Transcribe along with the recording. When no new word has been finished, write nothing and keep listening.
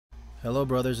Hello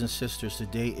brothers and sisters,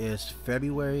 today is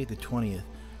February the 20th.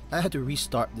 I had to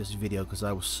restart this video because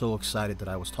I was so excited that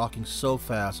I was talking so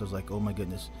fast. I was like, oh my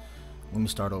goodness, let me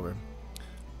start over.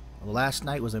 Last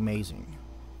night was amazing.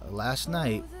 Last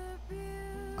night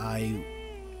I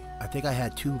think I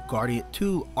had two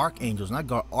archangels,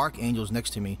 archangels next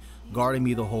to me, guarding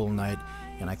me the whole night,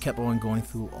 and I kept on going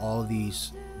through all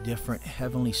these different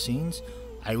heavenly scenes.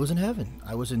 I was in heaven.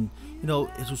 I was in, it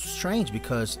was strange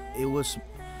because it was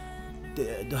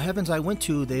the heavens I went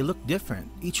to, they looked different,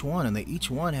 each one, and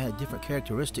each one had different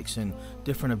characteristics and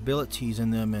different abilities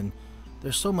in them, and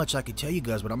there's so much I could tell you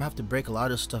guys, but I'm gonna have to break a lot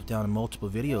of this stuff down in multiple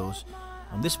videos.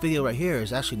 This video right here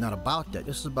is actually not about that.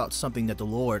 This is about something that the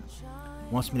Lord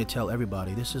wants me to tell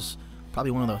everybody. This is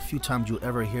probably one of the few times you'll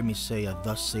ever hear me say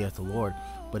thus saith the Lord,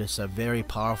 but it's a very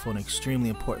powerful and extremely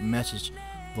important message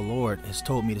the Lord has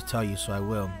told me to tell you, so I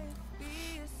will.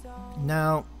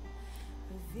 Now,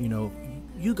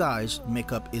 you guys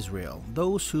make up Israel.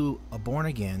 Those who are born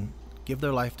again, give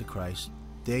their life to Christ,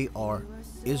 they are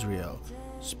Israel,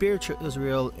 spiritual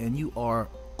Israel, and you are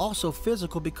also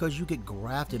physical because you get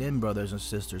grafted in, brothers and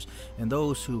sisters. And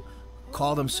those who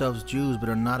call themselves Jews but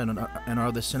are not and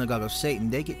are the synagogue of Satan,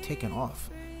 they get taken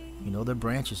off. Their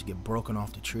branches get broken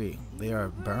off the tree. They are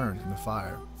burned in the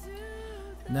fire.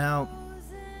 Now,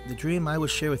 the dream I will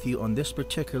share with you on this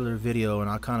particular video, and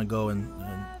I'll kind of go and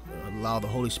allow the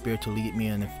Holy Spirit to lead me,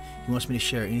 and if he wants me to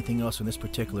share anything else in this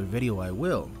particular video, I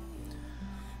will.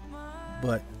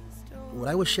 But what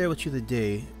I will share with you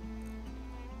today,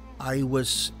 I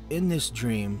was in this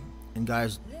dream, and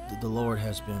guys, the Lord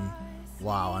has been,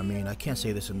 wow, I mean, I can't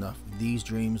say this enough. These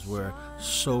dreams were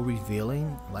so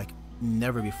revealing, like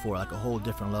never before, like a whole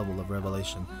different level of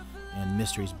revelation and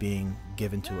mysteries being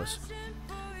given to us.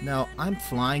 Now, I'm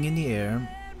flying in the air.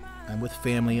 I'm with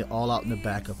family all out in the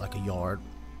back of like a yard.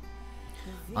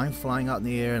 I'm flying out in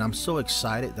the air, and I'm so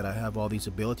excited that I have all these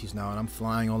abilities now, and I'm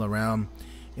flying all around.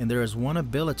 And there is one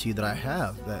ability that I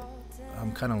have that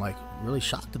I'm kind of like really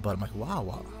shocked about. I'm like,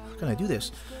 wow, how can I do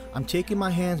this? I'm taking my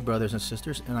hands, brothers and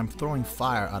sisters, and I'm throwing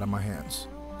fire out of my hands.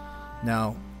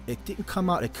 Now, it didn't come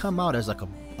out. It come out as like a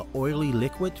oily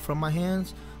liquid from my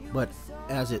hands, but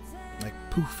as it like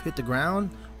poof hit the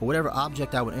ground, or whatever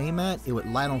object I would aim at, it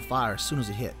would light on fire as soon as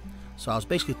it hit. So I was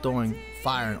basically throwing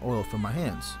fire and oil from my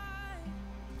hands.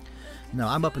 Now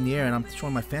I'm up in the air and I'm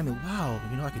showing my family, wow,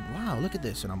 wow, look at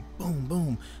this, and I'm boom,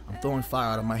 boom, I'm throwing fire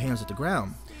out of my hands at the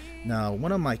ground. Now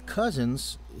one of my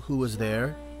cousins who was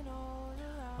there,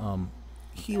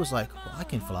 he was like, well, I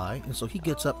can fly, and so he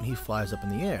gets up and he flies up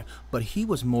in the air, but he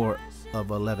was more of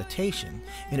a levitation,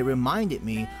 and it reminded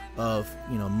me of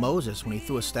Moses when he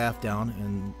threw a staff down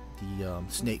and the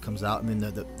snake comes out, and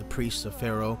then the priests of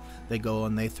Pharaoh, they go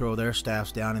and they throw their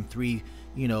staffs down, and three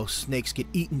snakes get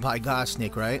eaten by God's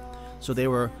snake, right? So they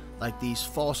were like these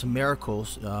false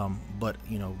miracles, but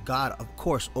God of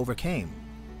course overcame.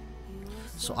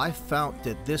 So I found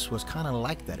that this was kind of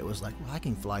like that. It was like, well, I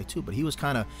can fly too, but he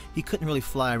couldn't really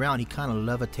fly around. He kind of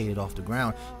levitated off the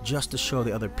ground just to show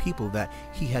the other people that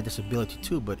he had this ability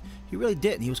too, but he really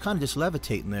didn't. He was kind of just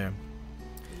levitating there.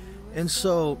 And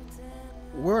so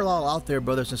we're all out there,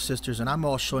 brothers and sisters, and I'm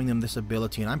all showing them this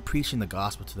ability, and I'm preaching the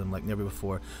gospel to them like never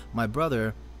before. My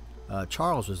brother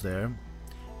Charles was there,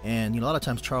 and a lot of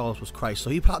times Charles was Christ, so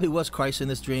he probably was Christ in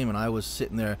this dream, and I was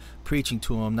sitting there preaching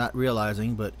to him, not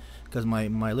realizing, but because my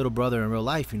little brother in real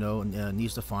life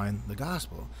needs to find the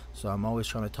gospel, so I'm always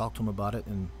trying to talk to him about it,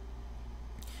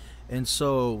 and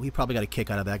so he probably got a kick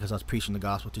out of that because I was preaching the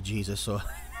gospel to Jesus. So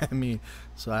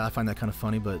so I find that kind of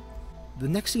funny. But the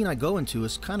next scene I go into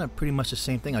is kind of pretty much the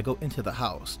same thing. I go into the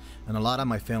house, and a lot of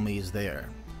my family is there.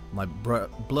 My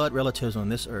blood relatives on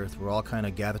this earth were all kind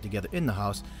of gathered together in the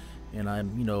house, and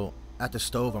I'm at the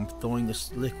stove, I'm throwing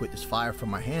this liquid, this fire from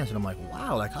my hands, and I'm like,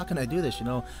 wow, like how can I do this?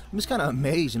 I'm just kind of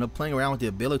amazed, playing around with the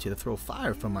ability to throw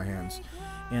fire from my hands.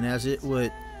 And as it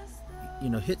would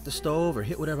hit the stove or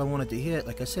hit whatever I wanted to hit,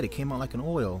 like I said, it came out like an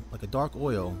oil, like a dark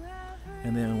oil,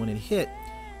 and then when it hit,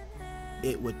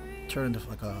 it would turn to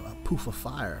like a poof of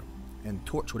fire and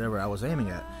torch whatever I was aiming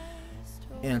at.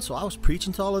 And so I was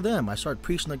preaching to all of them. I started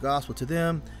preaching the gospel to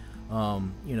them.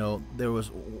 There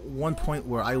was one point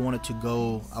where I wanted to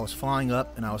go, I was flying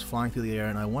up and I was flying through the air,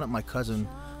 and I wanted my cousins,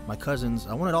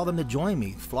 I wanted all of them to join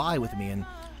me, fly with me, and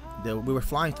we were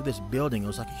flying through this building. It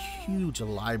was like a huge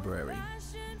library,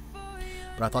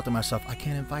 but I thought to myself, I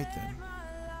can't invite them.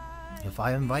 If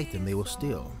I invite them, they will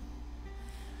steal.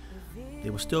 They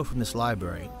will steal from this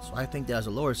library. So I think that's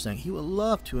the Lord saying he would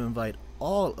love to invite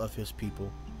all of his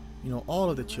people, all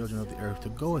of the children of the earth, to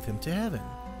go with him to heaven.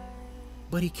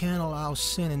 But he can't allow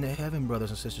sin into heaven,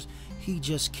 brothers and sisters. He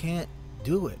just can't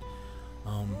do it.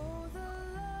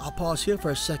 I'll pause here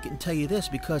for a second and tell you this,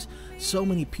 because so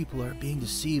many people are being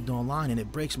deceived online, and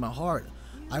it breaks my heart.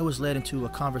 I was led into a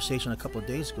conversation a couple of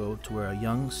days ago to where a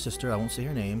young sister, I won't say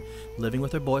her name, living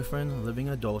with her boyfriend, living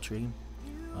in adultery,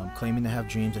 claiming to have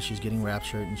dreams that she's getting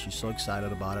raptured, and she's so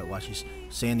excited about it while she's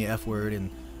saying the F word and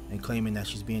claiming that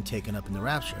she's being taken up in the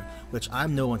rapture, which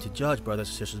I'm no one to judge, brothers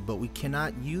and sisters, but we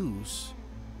cannot use,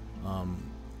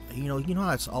 you know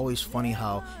how it's always funny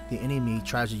how the enemy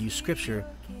tries to use scripture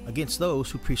against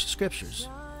those who preach the scriptures.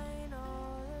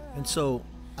 And so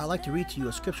I'd like to read to you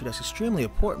a scripture that's extremely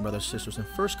important, brothers and sisters. In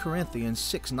 1 Corinthians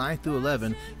 6, 9 through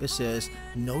 11, it says,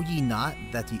 "Know ye not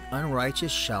that the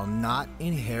unrighteous shall not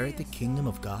inherit the kingdom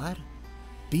of God?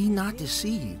 Be not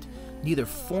deceived, neither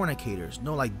fornicators,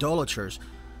 nor idolaters,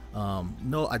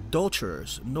 no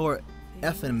adulterers, nor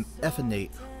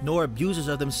effeminate, nor abusers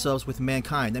of themselves with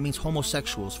mankind." That means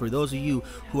homosexuals. For those of you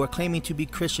who are claiming to be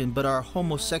Christian but are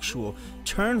homosexual,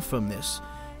 turn from this.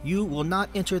 You will not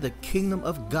enter the kingdom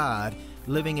of God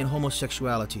living in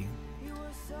homosexuality.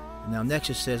 Now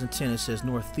next it says in 10, it says,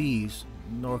 "Nor thieves,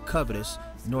 nor covetous,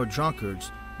 nor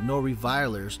drunkards, nor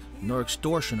revilers, nor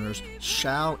extortioners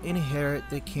shall inherit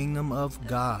the kingdom of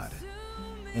God.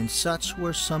 And such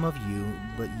were some of you,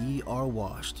 but ye are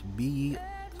washed, be ye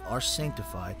are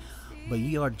sanctified, but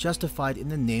ye are justified in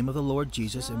the name of the Lord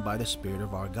Jesus and by the Spirit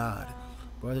of our God."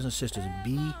 Brothers and sisters,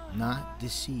 be not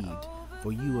deceived,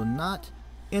 for you will not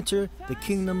enter the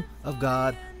kingdom of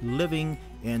God living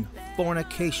in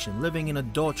fornication, living in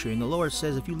adultery. And the Lord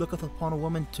says, if you looketh upon a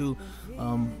woman to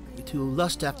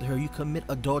lust after her, you commit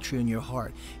adultery in your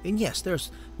heart. And yes,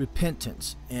 there's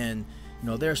repentance, and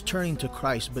there's turning to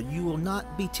Christ, but you will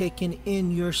not be taken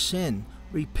in your sin.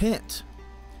 Repent.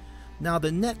 Now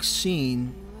the next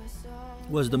scene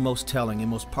was the most telling and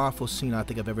most powerful scene I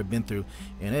think I've ever been through.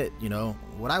 And it,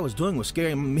 what I was doing was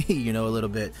scaring me, a little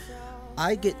bit.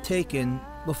 I get taken,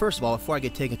 well, first of all, before I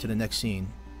get taken to the next scene,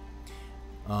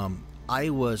 I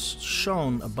was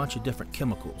shown a bunch of different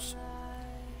chemicals.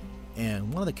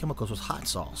 And one of the chemicals was hot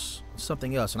sauce,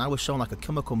 something else. And I was shown like a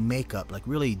chemical makeup, like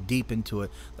really deep into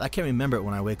it. I can't remember it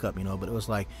when I wake up, but it was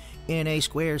like Na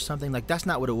squared or something. Like, that's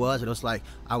not what it was. It was like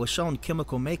I was shown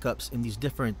chemical makeups in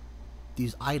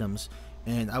these items.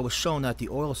 And I was shown that the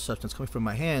oil substance coming from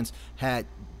my hands had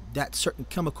that certain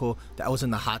chemical that was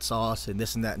in the hot sauce and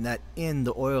this and that in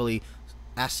the oily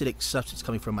acidic substance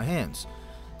coming from my hands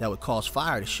that would cause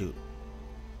fire to shoot.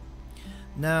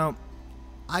 Now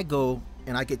I go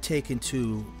and I get taken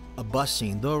to a bus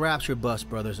scene, the Rapture bus,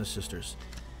 brothers and sisters,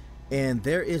 and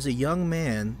there is a young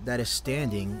man that is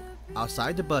standing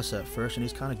outside the bus at first, and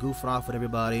he's kind of goofing off with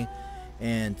everybody,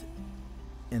 and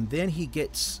then he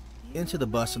gets into the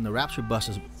bus, and the Rapture bus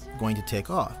is going to take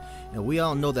off. And we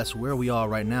all know that's where we are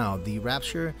right now. The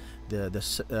rapture,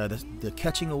 the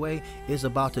catching away is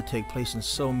about to take place, and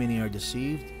so many are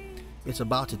deceived. It's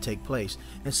about to take place.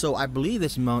 And so I believe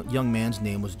this young man's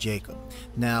name was Jacob.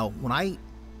 Now, when I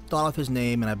thought of his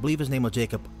name, and I believe his name was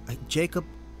Jacob,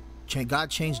 God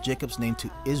changed Jacob's name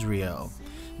to Israel.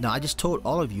 Now, I just told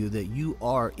all of you that you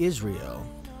are Israel.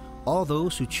 All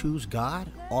those who choose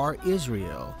God are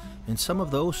Israel. And some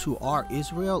of those who are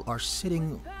Israel are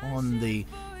sitting on the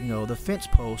fence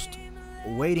post,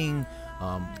 waiting,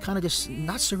 kind of just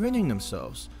not surrendering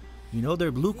themselves.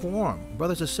 They're lukewarm.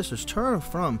 Brothers and sisters, turn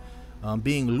from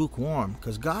being lukewarm,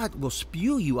 because God will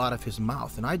spew you out of his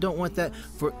mouth. And I don't want that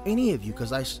for any of you,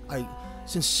 because I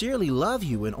sincerely love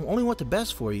you and only want the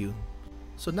best for you.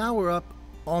 So now we're up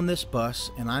on this bus,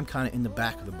 and I'm kind of in the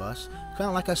back of the bus, kind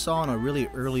of like I saw in a really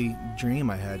early dream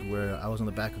I had, where I was on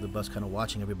the back of the bus kind of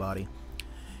watching everybody.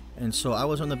 And so I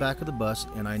was on the back of the bus,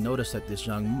 and I noticed that this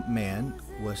young man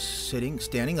was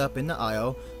standing up in the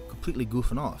aisle, completely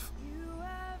goofing off.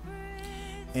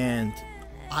 And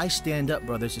I stand up,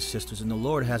 brothers and sisters, and the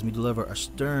Lord has me deliver a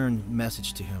stern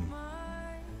message to him,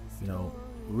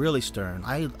 really stern.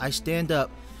 I stand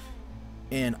up,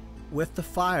 and with the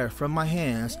fire from my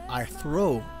hands, I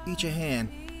throw each a hand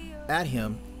at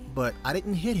him, but I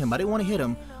didn't hit him. I didn't want to hit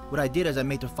him. What I did is I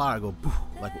made the fire go boof,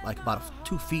 like about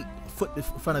 2 feet, a foot in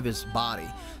front of his body,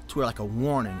 to where like a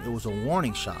warning. It was a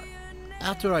warning shot.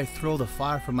 After I throw the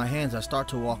fire from my hands, I start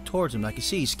to walk towards him. I can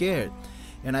see he's scared.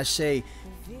 And I say,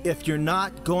 if you're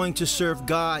not going to serve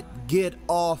God, get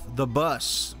off the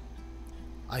bus.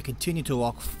 I continue to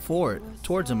walk forward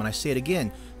towards him, and I say it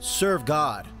again, serve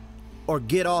God or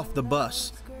get off the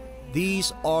bus.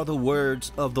 These are the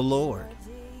words of the Lord.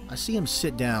 I see him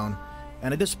sit down,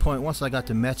 and at this point, once I got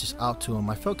the message out to him,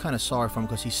 I felt kind of sorry for him,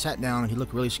 because he sat down and he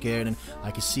looked really scared, and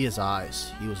I could see his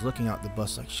eyes. He was looking out the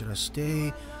bus like, should I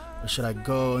stay or should I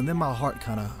go? And then my heart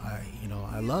kind of,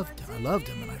 I loved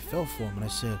him, and I felt for him, and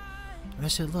I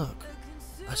said, look,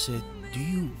 I said, do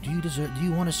you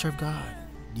want to serve God?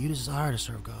 Do you desire to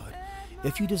serve God?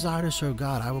 If you desire to serve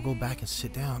God, I will go back and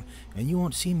sit down, and you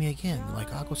won't see me again.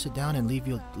 Like, I'll go sit down and leave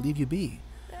you be.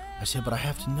 I said, but I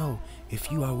have to know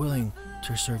if you are willing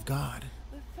to serve God.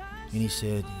 And he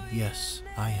said, yes,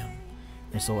 I am.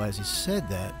 And so as he said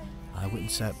that, I went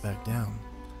and sat back down.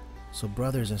 So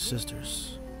brothers and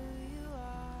sisters,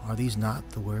 are these not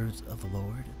the words of the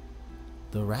Lord?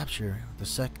 The rapture,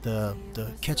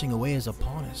 the catching away is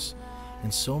upon us.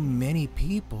 And so many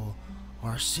people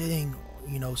are sitting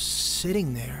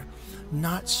there,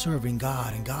 not serving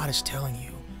God. And God is telling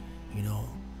you,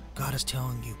 God is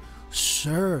telling you,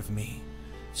 serve me,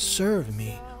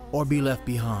 or be left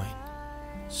behind.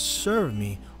 Serve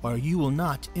me, or you will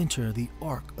not enter the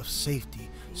ark of safety.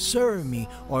 Serve me,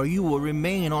 or you will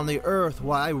remain on the earth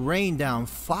while I rain down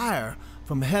fire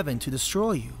from heaven to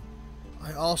destroy you.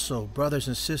 I also, brothers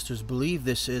and sisters, believe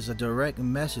this is a direct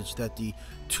message that the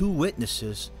two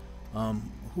witnesses,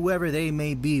 whoever they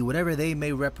may be, whatever they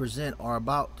may represent, are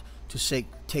about to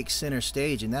take center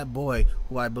stage. And that boy,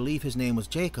 who I believe his name was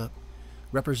Jacob,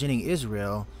 representing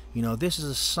Israel, this is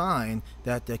a sign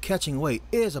that the catching away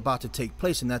is about to take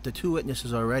place and that the two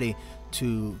witnesses are ready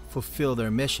to fulfill their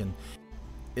mission.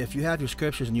 If you have your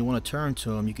scriptures and you want to turn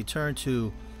to them, you can turn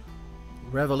to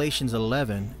Revelations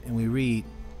 11, and we read,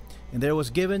 "And there was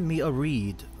given me a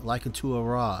reed like unto a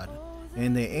rod,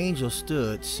 and the angel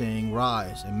stood, saying,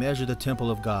 Rise, and measure the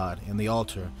temple of God, and the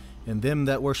altar, and them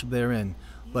that worship therein.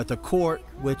 But the court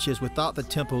which is without the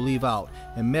temple leave out,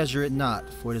 and measure it not,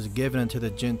 for it is given unto the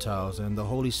Gentiles, and the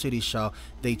holy city shall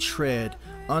they tread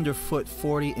under foot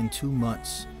 42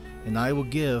 months. And I will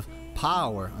give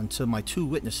power unto my two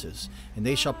witnesses, and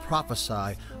they shall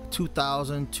prophesy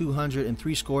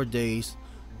 2,260 days,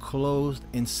 clothed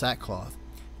in sackcloth.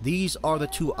 These are the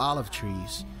two olive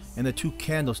trees, and the two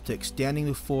candlesticks standing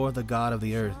before the God of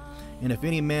the earth. And if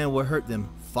any man will hurt them,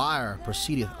 fire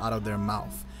proceedeth out of their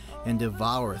mouth, and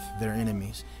devoureth their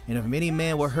enemies. And if any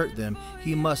man will hurt them,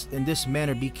 he must in this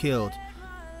manner be killed.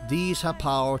 These have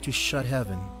power to shut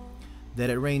heaven, that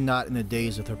it rain not in the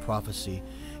days of their prophecy,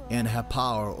 and have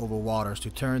power over waters to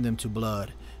turn them to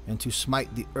blood, and to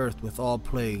smite the earth with all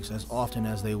plagues as often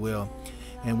as they will.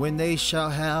 And when they shall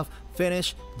have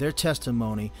finished their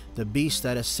testimony, the beast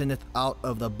that ascendeth out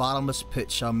of the bottomless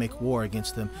pit shall make war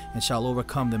against them, and shall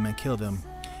overcome them and kill them.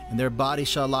 And their bodies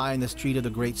shall lie in the street of the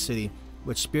great city,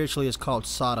 which spiritually is called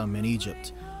Sodom in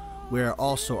Egypt, where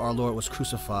also our Lord was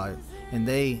crucified. And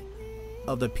they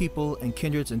of the people and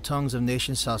kindreds and tongues of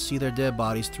nations shall see their dead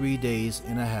bodies 3 days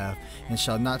and a half, and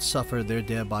shall not suffer their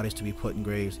dead bodies to be put in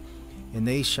graves. And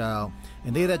they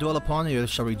that dwell upon the earth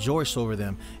shall rejoice over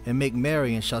them, and make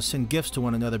merry, and shall send gifts to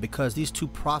one another, because these two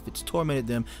prophets tormented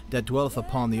them that dwelleth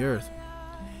upon the earth.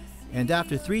 And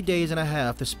after 3 days and a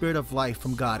half the Spirit of life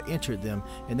from God entered them,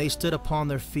 and they stood upon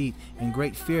their feet, and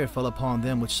great fear fell upon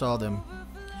them which saw them.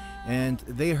 And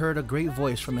they heard a great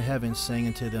voice from heaven saying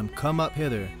unto them, Come up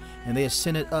hither. And they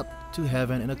ascended up to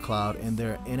heaven in a cloud, and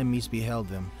their enemies beheld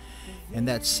them. And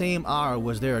that same hour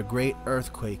was there a great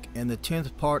earthquake, and the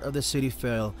 10th part of the city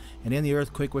fell, and in the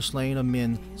earthquake were slain of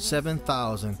men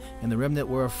 7,000, and the remnant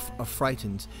were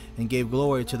affrighted, and gave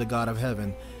glory to the God of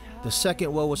heaven. The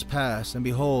second woe was past, and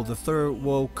behold, the third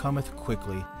woe cometh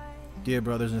quickly. Dear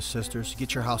brothers and sisters,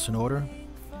 get your house in order.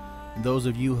 And those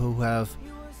of you who have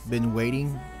been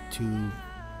waiting to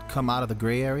come out of the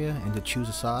gray area and to choose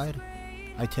a side,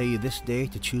 I tell you this day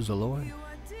to choose the Lord.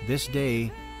 This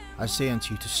day I say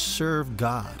unto you to serve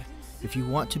God. If you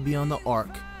want to be on the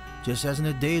ark, just as in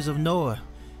the days of Noah,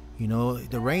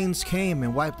 the rains came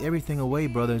and wiped everything away,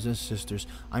 brothers and sisters.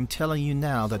 I'm telling you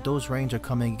now that those rains are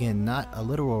coming again, not a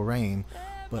literal rain,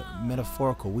 but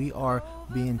metaphorical. We are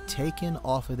being taken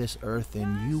off of this earth,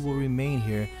 and you will remain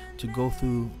here to go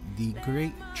through the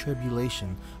great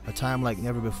tribulation, a time like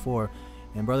never before.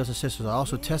 And brothers and sisters, I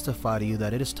also testify to you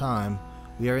that it is time.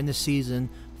 We are in the season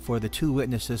for the two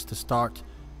witnesses to start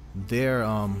their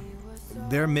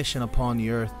mission upon the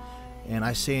earth. And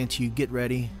I say unto you, get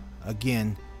ready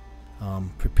again.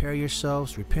 Prepare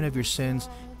yourselves, repent of your sins,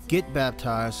 get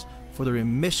baptized for the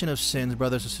remission of sins,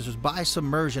 brothers and sisters, by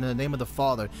submersion in the name of the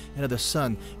Father, and of the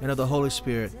Son, and of the Holy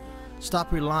Spirit.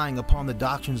 Stop relying upon the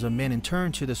doctrines of men and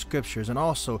turn to the scriptures, and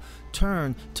also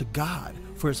turn to God,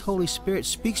 for His Holy Spirit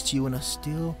speaks to you in a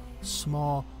still,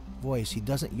 small voice. He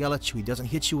doesn't yell at you. He doesn't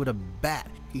hit you with a bat.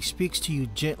 He speaks to you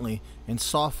gently and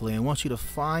softly, and wants you to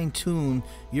fine-tune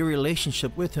your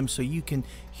relationship with Him so you can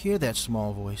hear that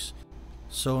small voice.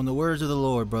 So in the words of the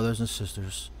Lord, brothers and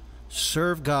sisters,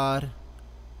 serve God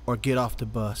or get off the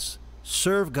bus.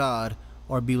 Serve God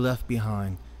or be left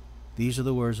behind. These are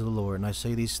the words of the Lord, and I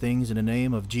say these things in the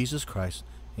name of Jesus Christ.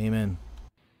 Amen.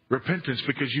 Repentance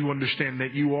because you understand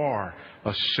that you are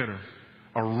a sinner,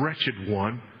 a wretched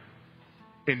one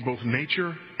in both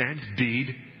nature and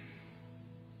deed,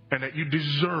 and that you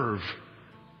deserve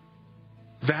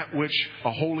that which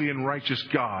a holy and righteous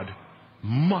God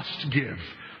must give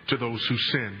to those who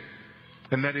sin,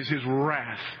 and that is His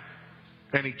wrath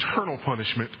and eternal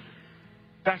punishment.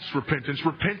 That's repentance.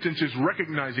 Repentance is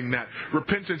recognizing that.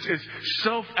 Repentance is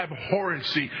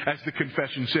self-abhorrency, as the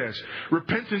confession says.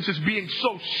 Repentance is being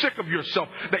so sick of yourself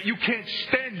that you can't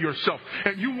stand yourself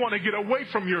and you want to get away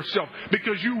from yourself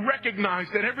because you recognize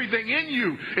that everything in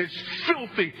you is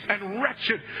filthy and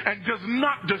wretched and does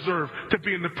not deserve to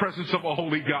be in the presence of a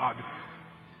holy God.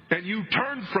 And you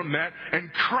turn from that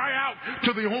and cry out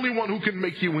to the only one who can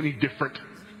make you any different.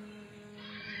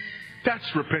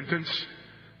 That's repentance.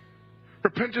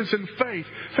 Repentance and faith.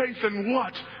 Faith in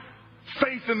what?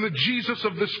 Faith in the Jesus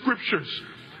of the Scriptures.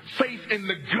 Faith in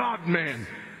the God-man.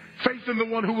 Faith in the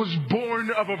one who was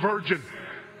born of a virgin.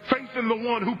 Faith in the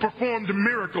one who performed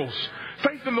miracles.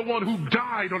 Faith in the one who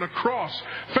died on a cross.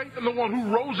 Faith in the one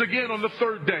who rose again on the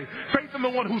third day. Faith in the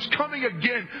one who's coming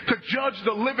again to judge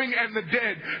the living and the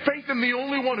dead. Faith in the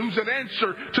only one who's an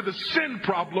answer to the sin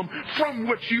problem from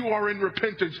which you are in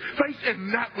repentance. Faith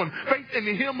in that one. Faith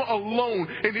in Him alone,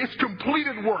 in His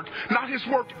completed work. Not His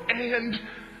work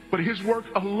but His work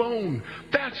alone.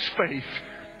 That's faith.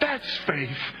 That's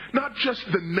faith. Not just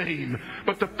the name,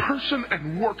 but the person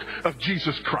and work of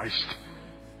Jesus Christ.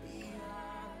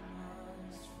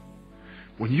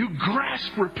 When you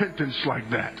grasp repentance like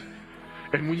that,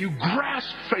 and when you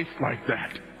grasp faith like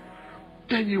that,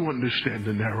 then you understand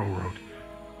the narrow road,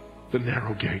 the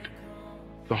narrow gate,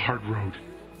 the hard road.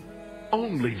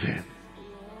 Only then.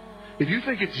 If you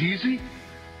think it's easy,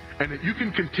 and that you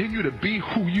can continue to be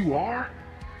who you are,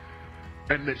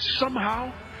 and that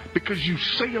somehow, because you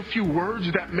say a few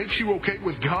words, that makes you okay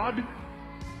with God,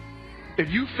 if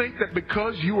you think that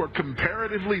because you are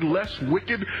comparatively less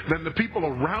wicked than the people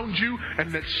around you,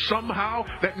 and that somehow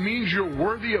that means you're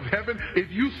worthy of heaven, if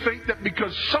you think that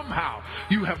because somehow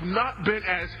you have not been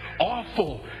as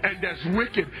awful and as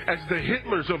wicked as the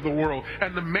Hitlers of the world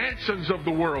and the Mansons of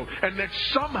the world, and that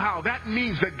somehow that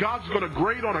means that God's going to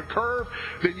grade on a curve,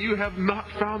 then you have not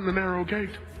found the narrow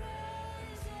gate.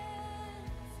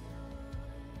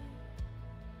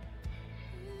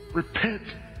 Repent.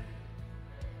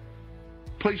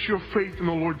 Place your faith in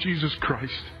the Lord Jesus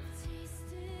Christ.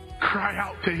 Cry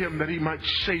out to Him that He might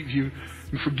save you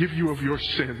and forgive you of your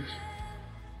sins.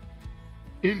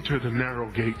 Enter the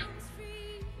narrow gate.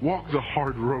 Walk the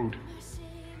hard road.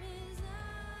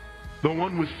 The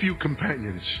one with few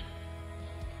companions.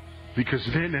 Because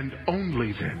then and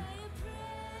only then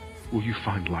will you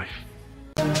find life.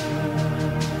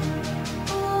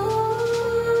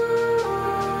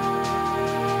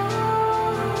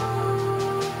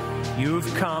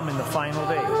 You've come in the final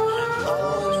days.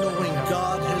 All-knowing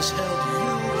God has held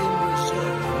you in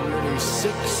reserve for nearly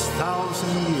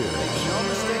 6,000 years. No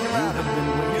mistake about it.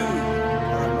 You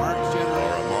are a marked generation.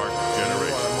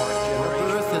 Your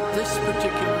birth at this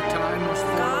particular time was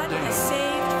God has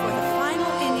saved for the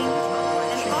final inning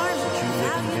an army of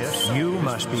valiant. You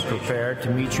must be prepared to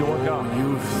meet your God.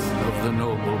 youth of the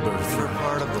noble birth. You're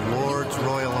part of the Lord's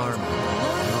royal army.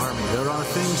 There are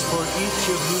things for each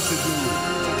of you to do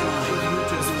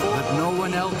that no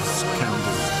one else can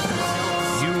do.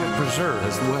 You will preserve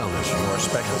As well as your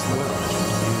special as well as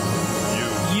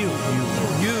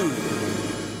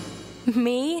You.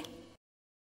 Me?